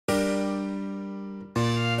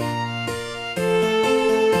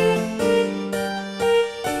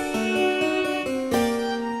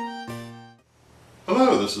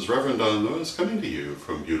Reverend Don Lewis coming to you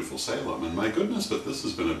from beautiful Salem. And my goodness, but this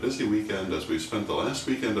has been a busy weekend as we've spent the last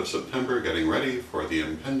weekend of September getting ready for the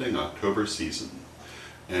impending October season.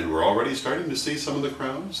 And we're already starting to see some of the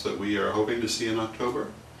crowds that we are hoping to see in October.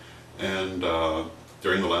 And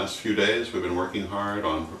during the last few days we've been working hard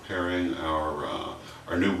on preparing our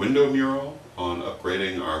new window mural, on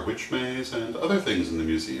upgrading our witch maze and other things in the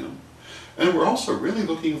museum. And we're also really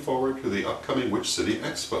looking forward to the upcoming Witch City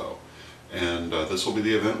Expo. And this will be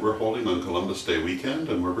the event we're holding on Columbus Day weekend,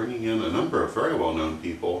 and we're bringing in a number of very well-known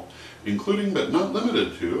people, including but not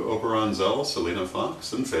limited to Oberon Zell, Selena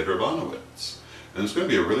Fox, and Phaedra Bonowitz. And it's going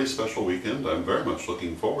to be a really special weekend. I'm very much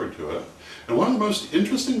looking forward to it. And one of the most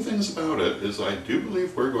interesting things about it is I do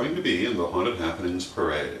believe we're going to be in the Haunted Happenings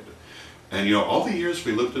Parade. And you know, all the years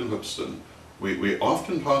we lived in Hoopston, we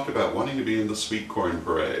often talked about wanting to be in the Sweet Corn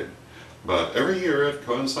Parade. But every year it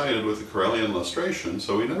coincided with the Corellian lustration,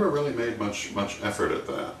 so we never really made much effort at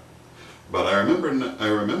that. But I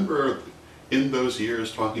remember in those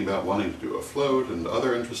years talking about wanting to do a float and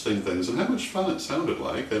other interesting things and how much fun it sounded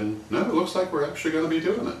like, and now it looks like we're actually going to be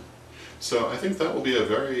doing it. So I think that will be a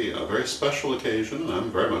very special occasion, and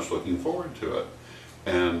I'm very much looking forward to it.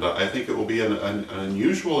 And I think it will be an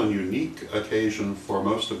unusual and unique occasion for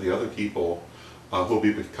most of the other people who will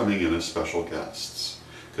be coming in as special guests.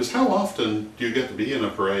 Because how often do you get to be in a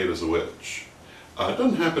parade as a witch? It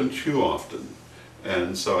doesn't happen too often,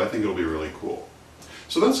 and so I think it'll be really cool.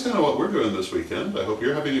 So that's kind of what we're doing this weekend. I hope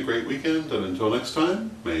you're having a great weekend, and until next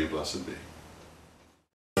time, may you blessed be.